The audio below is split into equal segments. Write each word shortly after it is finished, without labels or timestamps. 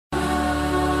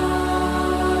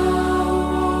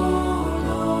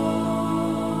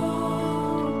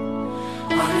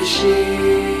shield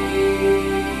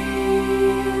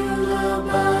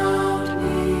about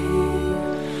me.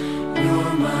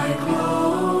 You're my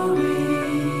glory.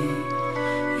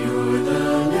 You're the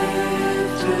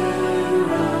lifter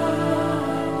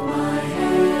of my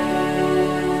head.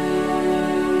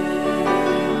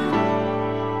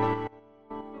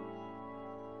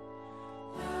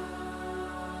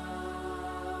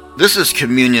 This is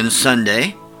Communion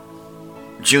Sunday,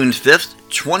 June 5th,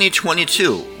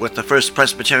 2022, with the First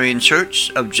Presbyterian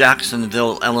Church of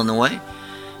Jacksonville, Illinois,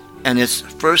 and its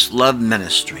First Love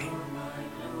Ministry.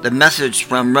 The message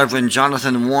from Reverend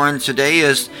Jonathan Warren today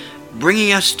is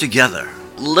Bringing Us Together.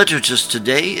 Liturgist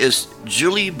today is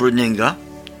Julie Bruninga.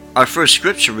 Our first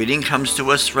scripture reading comes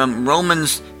to us from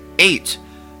Romans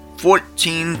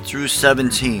 8:14 through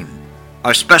 17.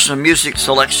 Our special music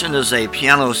selection is a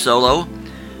piano solo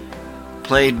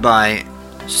played by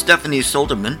Stephanie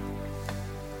Solderman,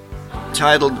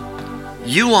 titled,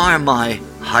 You Are My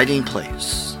Hiding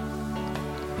Place.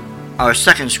 Our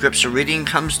second scripture reading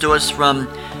comes to us from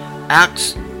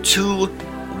Acts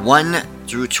 2:1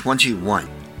 through 21.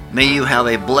 May you have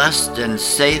a blessed and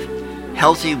safe,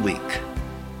 healthy week.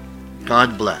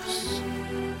 God bless.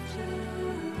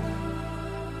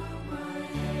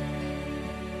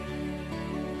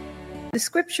 The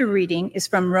scripture reading is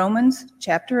from Romans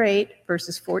chapter 8,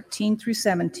 verses 14 through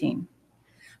 17.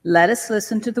 Let us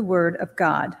listen to the word of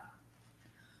God.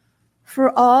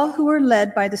 For all who are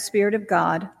led by the Spirit of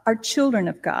God are children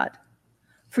of God.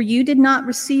 For you did not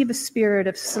receive a spirit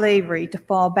of slavery to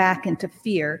fall back into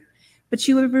fear, but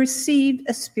you have received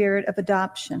a spirit of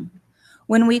adoption.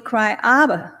 When we cry,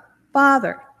 Abba,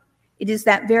 Father, it is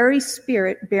that very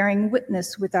Spirit bearing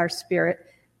witness with our spirit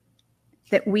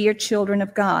that we are children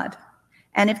of God.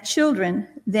 And if children,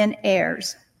 then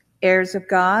heirs, heirs of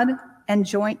God and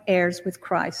joint heirs with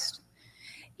Christ.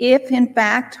 If, in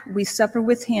fact, we suffer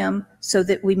with him, so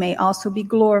that we may also be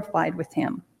glorified with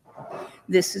him.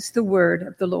 This is the word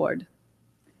of the Lord.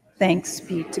 Thanks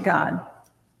be to God.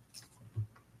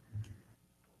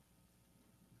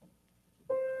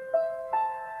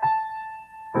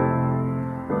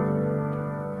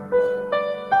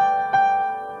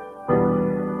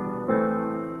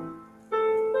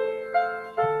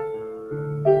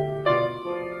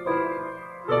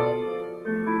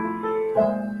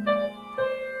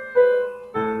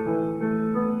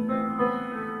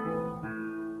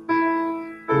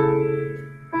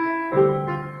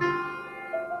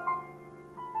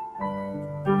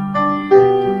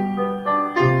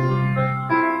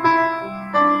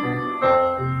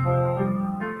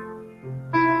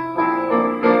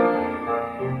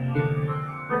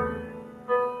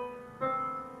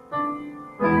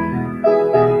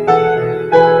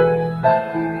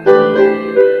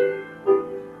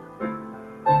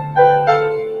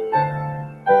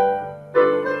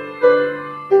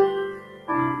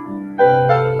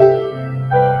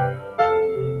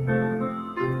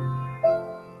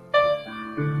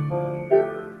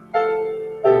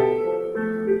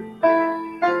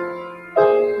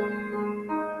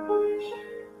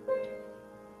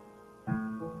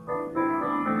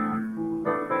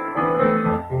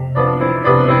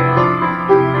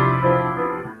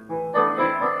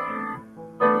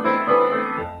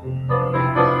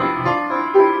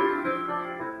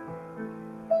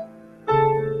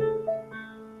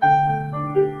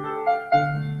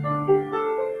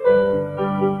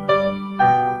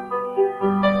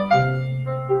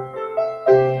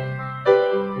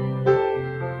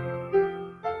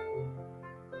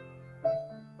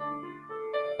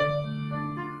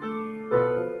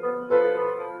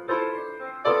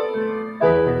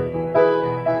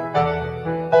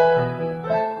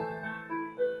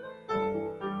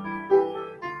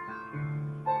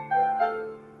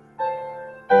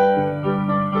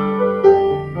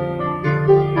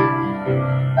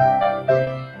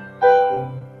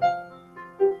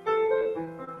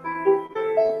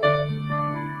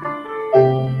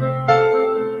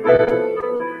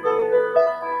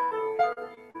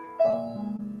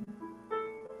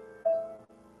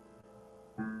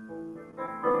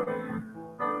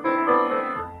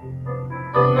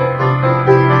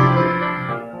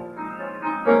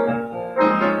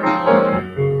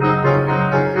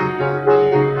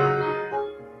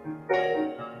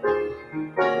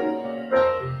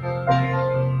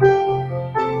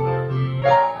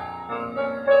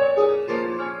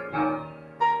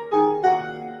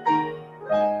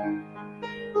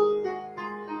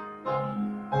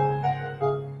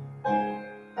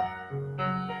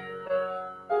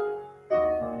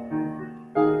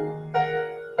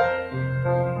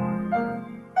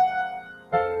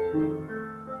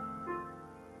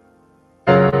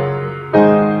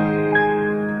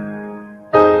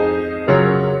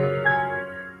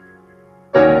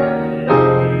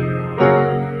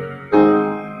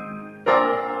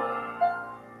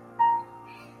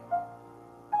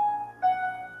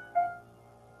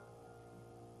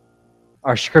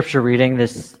 Our scripture reading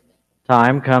this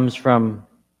time comes from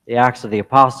the Acts of the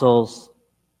Apostles,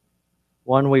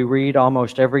 one we read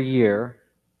almost every year,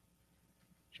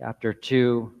 chapter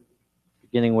 2,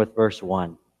 beginning with verse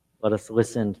 1. Let us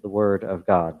listen to the word of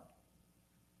God.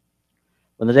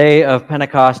 When the day of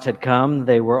Pentecost had come,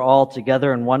 they were all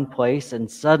together in one place,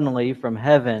 and suddenly from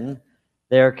heaven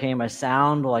there came a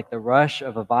sound like the rush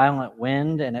of a violent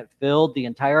wind, and it filled the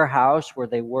entire house where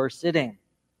they were sitting.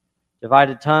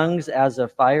 Divided tongues as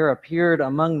of fire appeared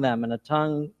among them, and a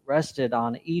tongue rested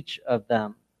on each of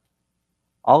them.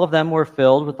 All of them were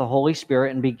filled with the Holy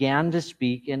Spirit and began to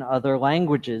speak in other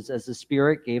languages as the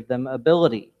Spirit gave them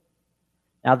ability.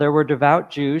 Now there were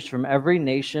devout Jews from every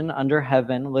nation under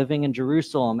heaven living in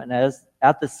Jerusalem, and as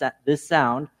at this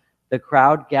sound, the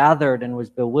crowd gathered and was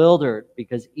bewildered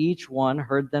because each one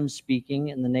heard them speaking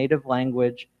in the native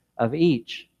language of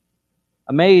each.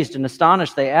 Amazed and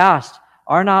astonished, they asked,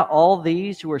 "Are not all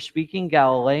these who are speaking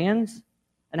Galileans?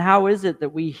 And how is it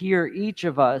that we hear each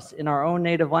of us in our own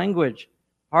native language?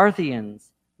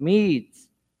 Parthians, Medes,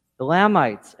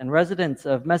 Elamites, and residents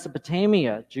of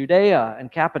Mesopotamia, Judea and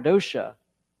Cappadocia,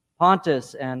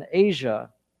 Pontus and Asia,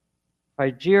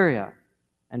 Phrygia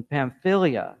and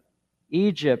Pamphylia,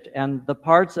 Egypt and the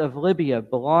parts of Libya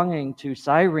belonging to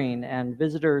Cyrene, and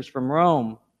visitors from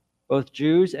Rome, both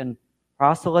Jews and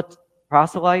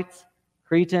proselytes,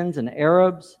 Cretans and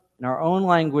Arabs. In our own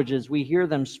languages we hear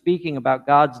them speaking about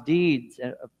God's deeds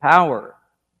of power."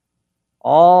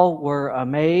 All were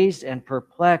amazed and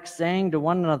perplexed, saying to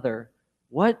one another,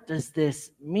 "What does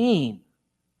this mean?"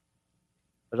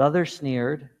 But others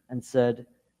sneered and said,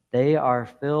 "They are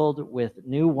filled with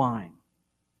new wine."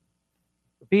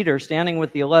 Peter, standing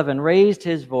with the 11, raised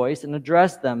his voice and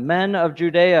addressed them, "Men of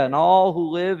Judea and all who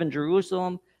live in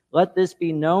Jerusalem, let this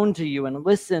be known to you, and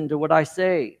listen to what I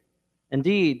say.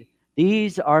 Indeed,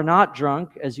 these are not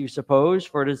drunk, as you suppose,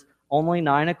 for it is only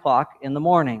 9 o'clock in the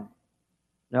morning.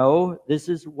 No, this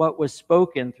is what was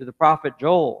spoken through the prophet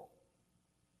Joel.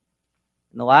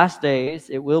 In the last days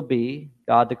it will be,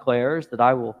 God declares, that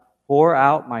I will pour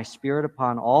out my Spirit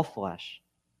upon all flesh,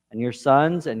 and your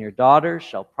sons and your daughters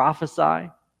shall prophesy,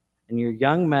 and your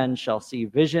young men shall see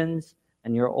visions,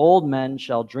 and your old men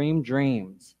shall dream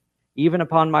dreams. Even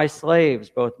upon my slaves,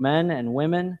 both men and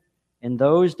women, in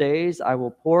those days I will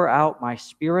pour out my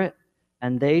Spirit,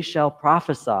 and they shall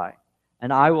prophesy.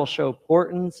 And I will show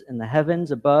portents in the heavens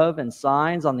above and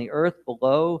signs on the earth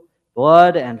below,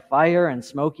 blood and fire and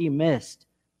smoky mist.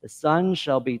 The sun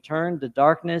shall be turned to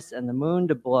darkness and the moon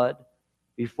to blood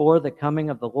before the coming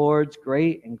of the Lord's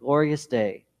great and glorious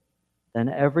day. Then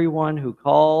everyone who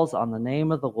calls on the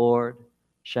name of the Lord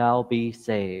shall be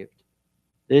saved."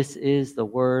 This is the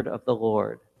word of the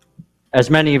Lord. As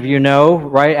many of you know,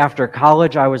 right after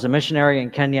college, I was a missionary in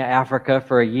Kenya, Africa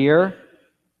for a year.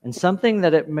 And something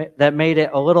that made it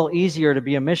a little easier to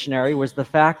be a missionary was the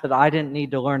fact that I didn't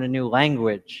need to learn a new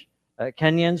language.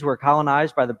 Kenyans were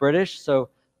colonized by the British, so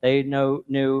they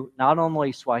knew not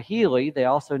only Swahili, they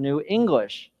also knew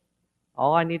English.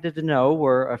 All I needed to know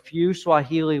were a few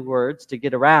Swahili words to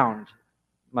get around,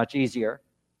 much easier.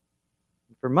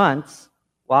 For months,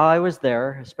 while I was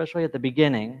there, especially at the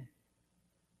beginning,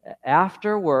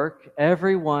 after work,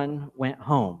 everyone went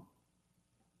home.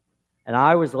 And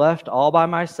I was left all by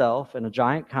myself in a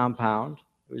giant compound.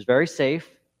 It was very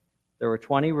safe. There were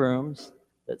 20 rooms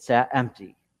that sat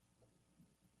empty.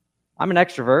 I'm an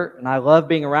extrovert, and I love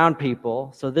being around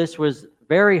people, so this was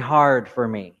very hard for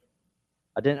me.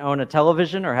 I didn't own a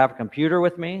television or have a computer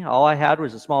with me. All I had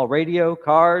was a small radio,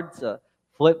 cards, a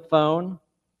flip phone.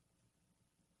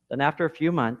 Then after a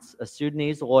few months, a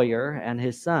Sudanese lawyer and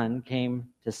his son came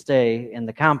to stay in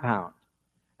the compound.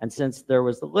 And since there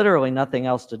was literally nothing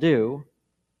else to do,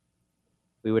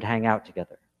 we would hang out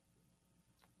together.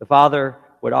 The father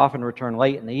would often return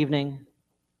late in the evening,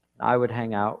 and I would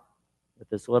hang out with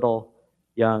this little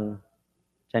young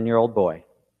 10-year-old boy.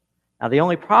 Now, the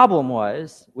only problem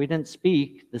was we didn't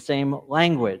speak the same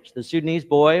language. The Sudanese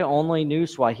boy only knew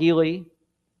Swahili,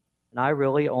 and I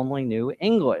really only knew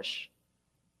English.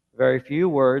 Very few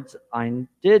words I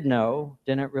did know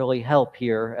didn't really help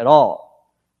here at all.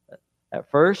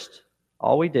 At first,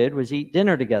 all we did was eat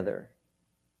dinner together,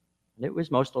 and it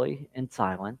was mostly in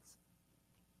silence.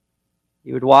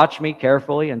 He would watch me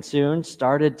carefully and soon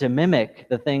started to mimic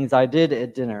the things I did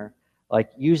at dinner,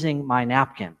 like using my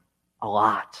napkin a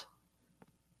lot.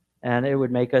 And it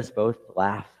would make us both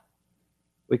laugh.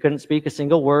 We couldn't speak a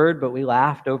single word, but we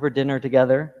laughed over dinner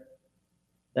together.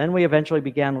 Then we eventually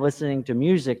began listening to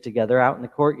music together out in the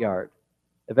courtyard.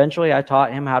 Eventually, I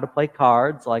taught him how to play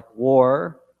cards like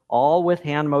War, all with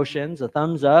hand motions, a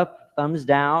thumbs up, thumbs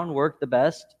down, worked the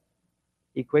best.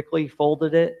 He quickly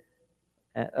folded it.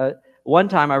 One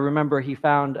time I remember he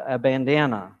found a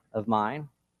bandana of mine,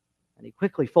 and he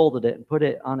quickly folded it and put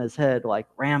it on his head like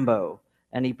Rambo,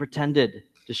 and he pretended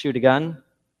to shoot a gun.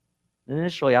 And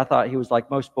initially I thought he was like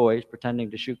most boys,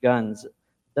 pretending to shoot guns.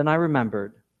 Then I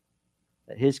remembered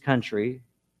that his country,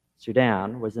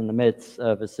 Sudan, was in the midst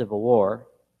of a civil war.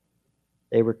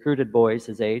 They recruited boys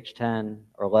his age, 10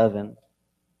 or 11,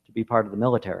 to be part of the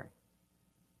military.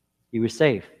 He was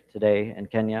safe today in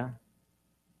Kenya,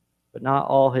 but not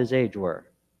all his age were.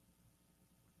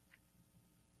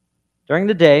 During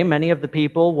the day, many of the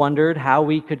people wondered how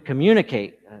we could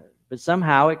communicate, but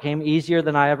somehow it came easier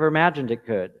than I ever imagined it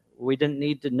could. We didn't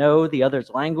need to know the other's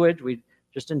language. We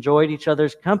just enjoyed each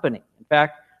other's company. In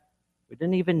fact, we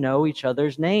didn't even know each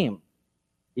other's name.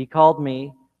 He called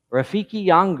me Rafiki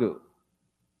Yangu,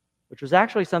 which was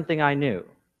actually something I knew.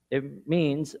 It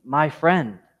means my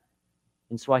friend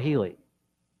in Swahili.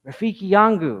 Rafiki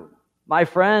Yangu, my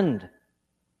friend.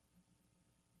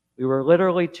 We were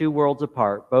literally two worlds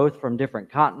apart, both from different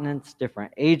continents,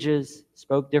 different ages,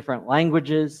 spoke different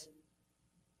languages,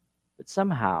 but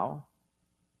somehow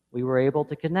we were able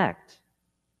to connect.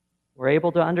 We're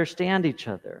able to understand each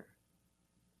other.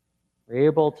 We're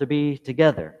able to be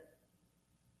together.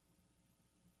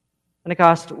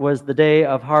 Pentecost was the day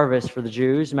of harvest for the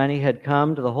Jews. Many had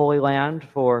come to the Holy Land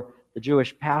for the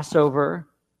Jewish Passover,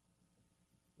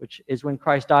 which is when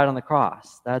Christ died on the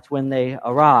cross. That's when they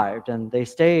arrived, and they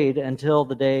stayed until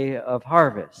the day of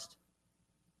harvest.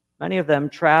 Many of them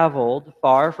traveled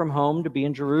far from home to be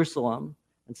in Jerusalem,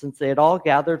 and since they had all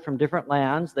gathered from different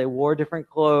lands, they wore different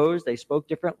clothes, they spoke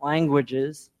different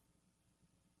languages.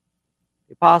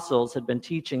 The apostles had been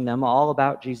teaching them all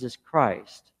about Jesus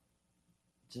Christ.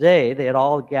 Today, they had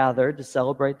all gathered to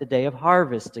celebrate the day of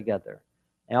harvest together.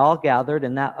 They all gathered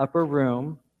in that upper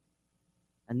room,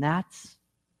 and that's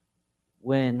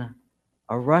when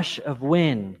a rush of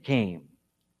wind came.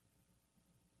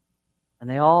 And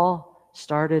they all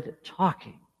started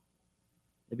talking.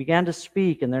 They began to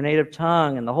speak in their native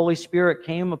tongue, and the Holy Spirit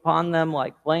came upon them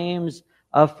like flames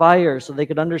of fire so they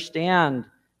could understand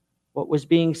what was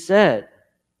being said.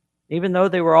 Even though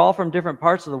they were all from different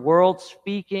parts of the world,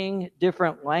 speaking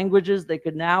different languages, they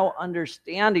could now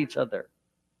understand each other.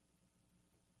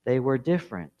 They were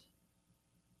different,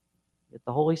 yet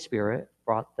the Holy Spirit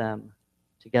brought them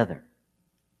together.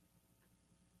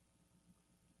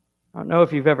 I don't know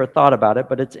if you've ever thought about it,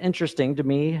 but it's interesting to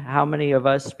me how many of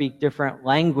us speak different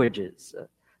languages.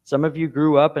 Some of you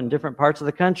grew up in different parts of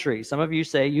the country. Some of you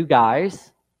say you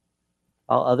guys,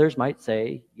 while others might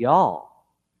say y'all.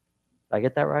 Did I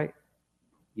get that right?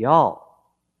 Y'all.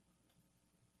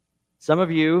 Some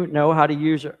of you know how to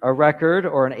use a record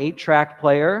or an 8-track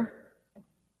player,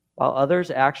 while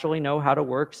others actually know how to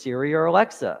work Siri or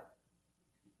Alexa.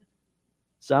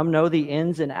 Some know the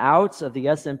ins and outs of the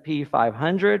S&P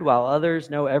 500, while others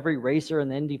know every racer in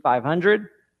the Indy 500.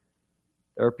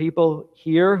 There are people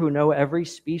here who know every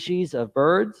species of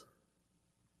birds.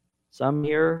 Some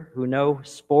here who know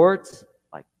sports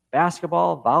like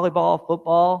basketball, volleyball,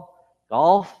 football,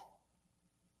 golf.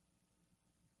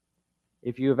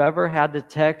 If you've ever had to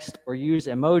text or use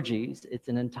emojis, it's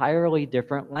an entirely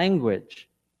different language.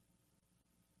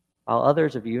 While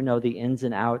others of you know the ins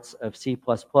and outs of C++,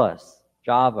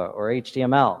 Java, or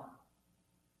HTML.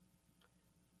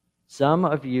 Some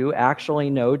of you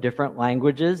actually know different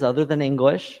languages other than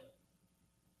English.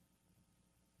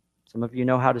 Some of you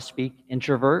know how to speak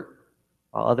introvert,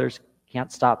 while others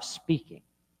can't stop speaking.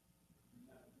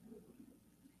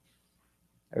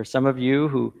 There are some of you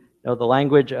who know the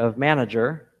language of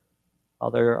manager,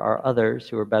 while there are others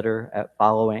who are better at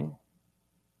following.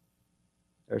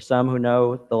 There are some who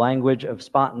know the language of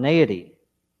spontaneity,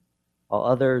 while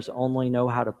others only know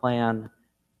how to plan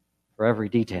for every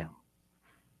detail.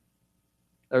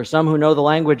 There are some who know the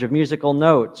language of musical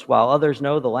notes, while others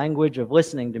know the language of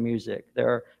listening to music.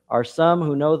 There are some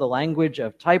who know the language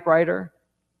of typewriter,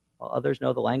 while others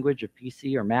know the language of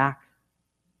PC or Mac.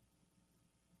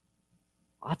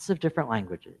 Lots of different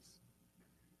languages.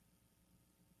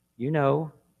 You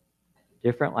know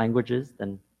different languages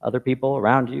than other people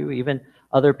around you, even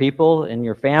other people in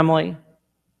your family.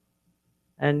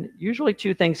 And usually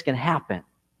two things can happen.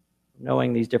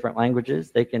 Knowing these different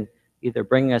languages, they can either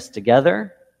bring us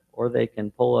together or they can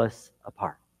pull us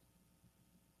apart.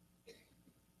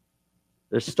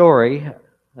 There's a story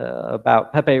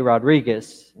about Pepe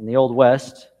Rodriguez in the Old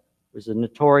West. He was a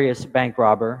notorious bank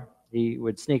robber. He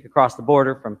would sneak across the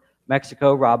border from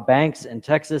Mexico, rob banks in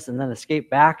Texas, and then escape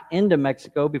back into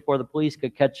Mexico before the police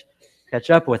could catch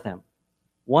up with him.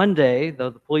 One day, though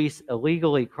the police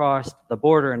illegally crossed the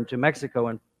border into Mexico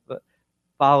and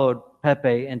followed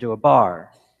Pepe into a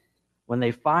bar. When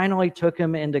they finally took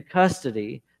him into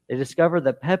custody, they discovered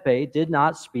that Pepe did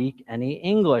not speak any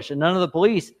English, and none of the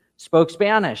police spoke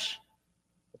Spanish.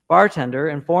 The bartender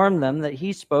informed them that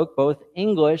he spoke both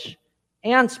English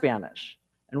and Spanish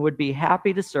and would be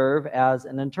happy to serve as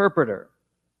an interpreter.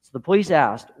 So the police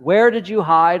asked, "Where did you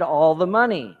hide all the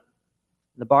money?"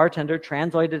 The bartender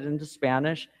translated into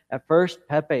Spanish. At first,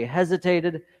 Pepe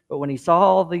hesitated, but when he saw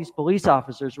all these police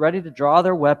officers ready to draw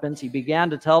their weapons, he began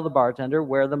to tell the bartender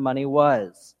where the money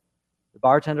was. The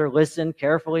bartender listened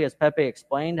carefully as Pepe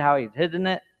explained how he'd hidden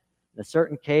it in a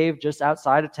certain cave just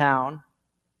outside of town.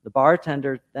 The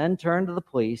bartender then turned to the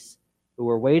police, who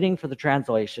were waiting for the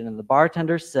translation, and the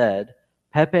bartender said,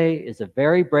 "Pepe is a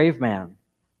very brave man,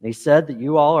 and he said that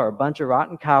you all are a bunch of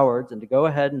rotten cowards and to go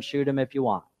ahead and shoot him if you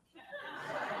want."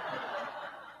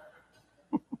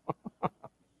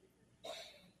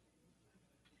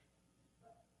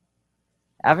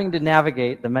 Having to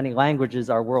navigate the many languages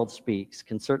our world speaks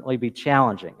can certainly be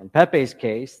challenging. In Pepe's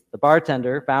case, the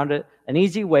bartender found it an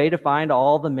easy way to find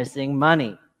all the missing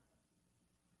money.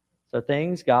 So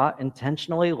things got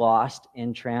intentionally lost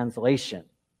in translation.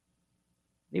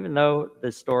 Even though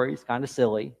this story is kind of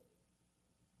silly,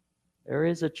 there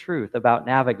is a truth about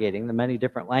navigating the many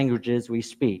different languages we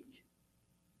speak.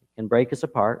 It can break us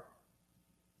apart,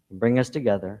 it can bring us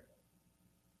together.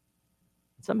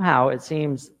 Somehow it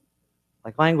seems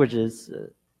like languages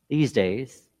these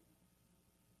days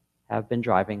have been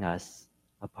driving us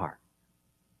apart.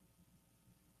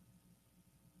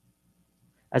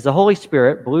 As the Holy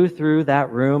Spirit blew through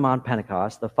that room on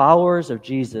Pentecost, the followers of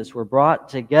Jesus were brought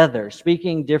together,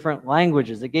 speaking different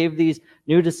languages. It gave these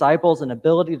new disciples an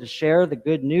ability to share the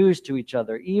good news to each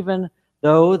other, even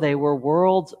though they were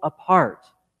worlds apart.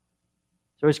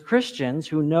 So as Christians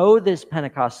who know this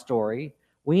Pentecost story,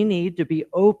 we need to be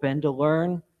open to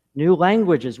learn new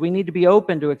languages. We need to be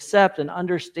open to accept and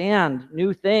understand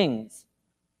new things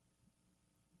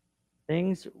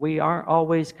we aren't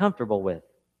always comfortable with.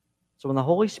 So when the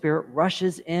Holy Spirit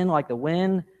rushes in like the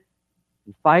wind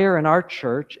and fire in our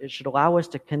church, it should allow us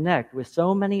to connect with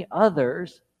so many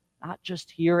others, not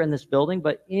just here in this building,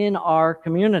 but in our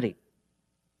community.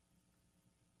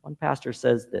 One pastor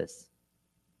says this: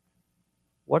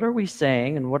 "What are we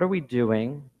saying and what are we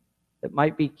doing that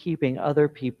might be keeping other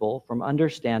people from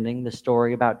understanding the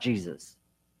story about Jesus?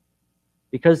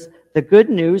 Because the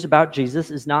good news about Jesus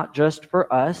is not just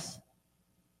for us,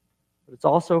 but it's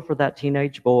also for that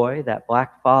teenage boy, that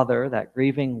black father, that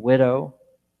grieving widow.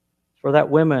 It's for that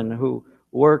woman who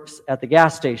works at the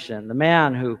gas station, the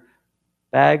man who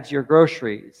bags your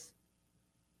groceries,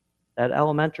 that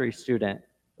elementary student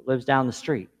that lives down the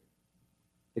street.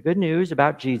 The good news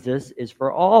about Jesus is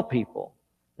for all people.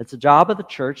 It's the job of the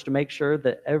church to make sure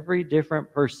that every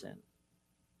different person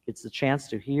gets the chance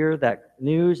to hear that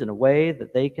news in a way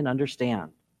that they can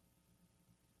understand.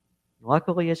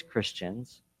 Luckily, as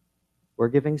Christians, we're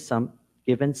given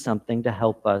something to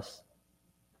help us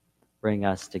bring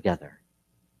us together.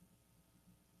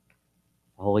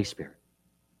 The Holy Spirit.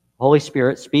 The Holy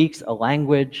Spirit speaks a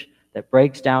language that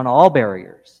breaks down all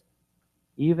barriers,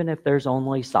 even if there's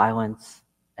only silence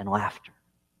and laughter.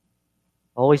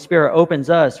 The Holy Spirit opens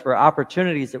us for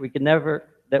opportunities that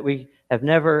we have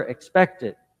never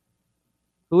expected.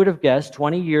 Who would have guessed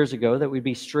 20 years ago that we'd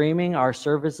be streaming our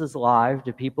services live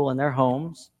to people in their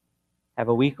homes, have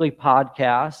a weekly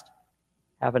podcast,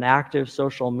 have an active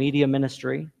social media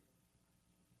ministry,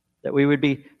 that we would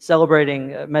be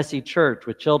celebrating Messy Church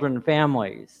with children and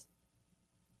families,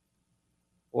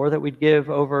 or that we'd give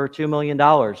over $2 million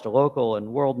to local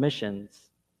and world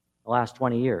missions in the last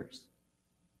 20 years.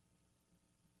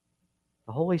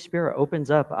 The Holy Spirit opens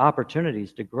up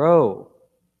opportunities to grow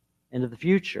into the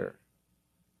future.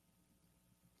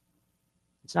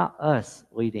 It's not us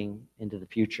leading into the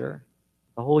future.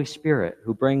 The Holy Spirit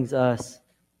who brings us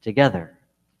together.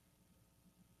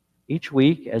 Each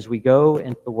week as we go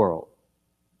into the world,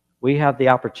 we have the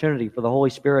opportunity for the Holy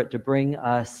Spirit to bring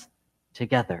us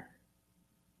together.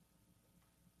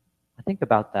 I think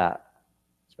about that,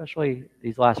 especially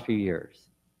these last few years.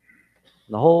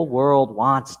 The whole world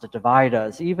wants to divide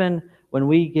us, even when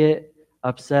we get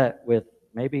upset with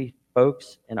maybe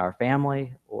folks in our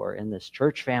family or in this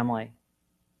church family.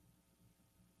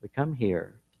 We come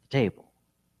here to the table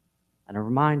and are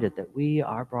reminded that we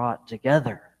are brought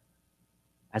together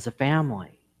as a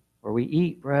family, where we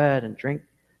eat bread and drink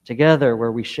together,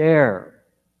 where we share,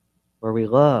 where we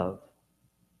love,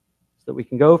 so that we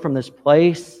can go from this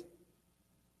place,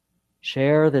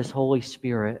 share this Holy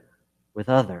Spirit with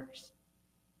others.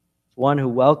 One who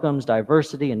welcomes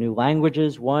diversity and new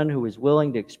languages, one who is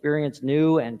willing to experience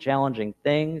new and challenging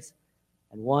things,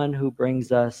 and one who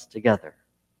brings us together,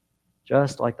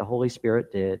 just like the Holy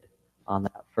Spirit did on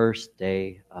that first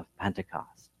day of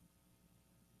Pentecost.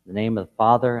 In the name of the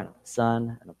Father, and of the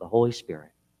Son, and of the Holy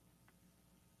Spirit.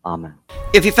 Amen.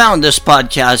 If you found this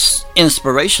podcast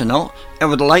inspirational and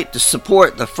would like to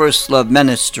support the First Love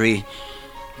Ministry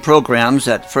programs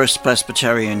at First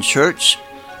Presbyterian Church,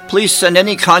 please send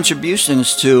any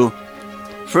contributions to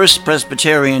First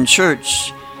Presbyterian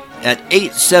Church at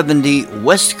 870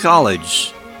 West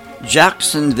College,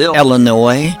 Jacksonville,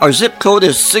 Illinois. Our zip code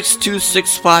is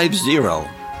 62650.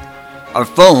 Our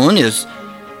phone is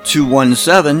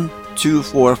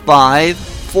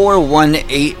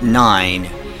 217-245-4189.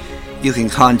 You can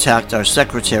contact our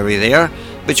secretary there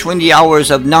between the hours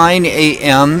of 9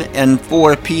 a.m. and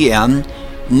 4 p.m.,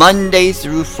 Monday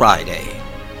through Friday.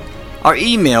 Our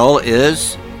email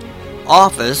is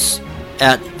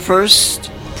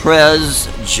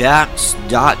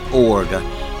office@firstpresjax.org.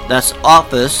 That's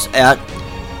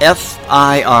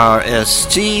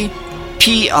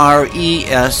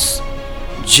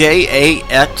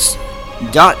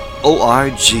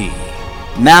office@firstpresjax.org.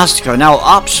 Masks are now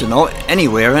optional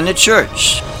anywhere in the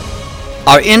church.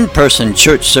 Our in-person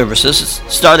church services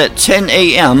start at 10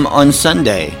 a.m. on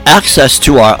Sunday. Access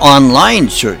to our online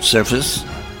church service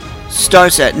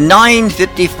starts at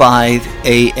 9:55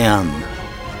 a.m.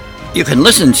 You can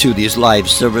listen to these live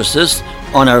services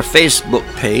on our Facebook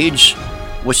page,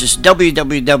 which is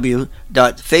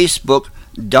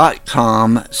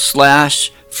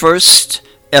www.facebook.com/first, FIRST,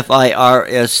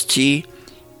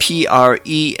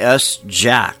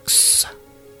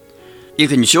 You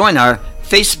can join our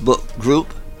Facebook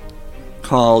group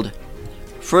called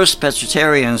First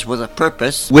Presbyterians with a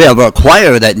Purpose. We have a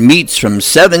choir that meets from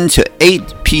 7 to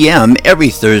 8 p.m. every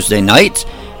Thursday night,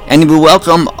 and we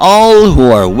welcome all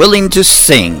who are willing to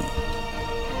sing.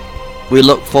 We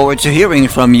look forward to hearing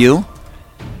from you,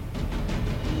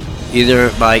 either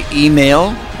by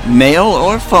email, mail,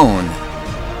 or phone.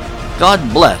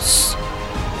 God bless,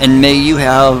 and may you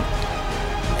have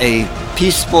a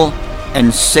peaceful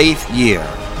and safe year.